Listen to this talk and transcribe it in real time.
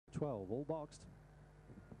12, all boxed.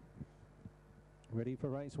 Ready for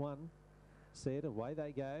race 1. Set, away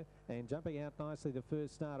they go, and jumping out nicely the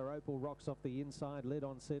first starter, Opal Rocks off the inside, led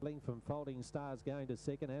on settling from Folding Stars going to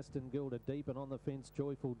second. Aston Gilda deep and on the fence,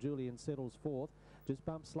 Joyful Julian settles fourth. Just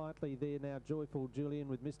bumped slightly there now, Joyful Julian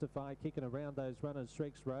with Mystify kicking around those runners.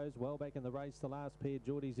 Shreks Rose well back in the race, the last pair,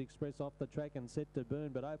 Geordie's Express off the track and set to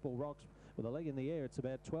burn, but Opal Rocks with a leg in the air, it's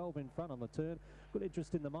about 12 in front on the turn. Good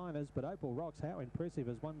interest in the minors, but Opal Rocks, how impressive,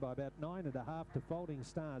 has won by about 9.5 to Folding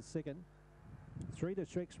Stars second. 3 to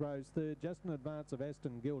Shreks Rose third, just in advance of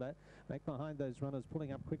Aston Gilda. Back behind those runners,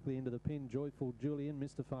 pulling up quickly into the pin, Joyful Julian,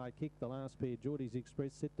 Mystify kick, the last pair, Geordie's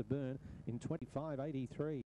Express set to burn in 25.83.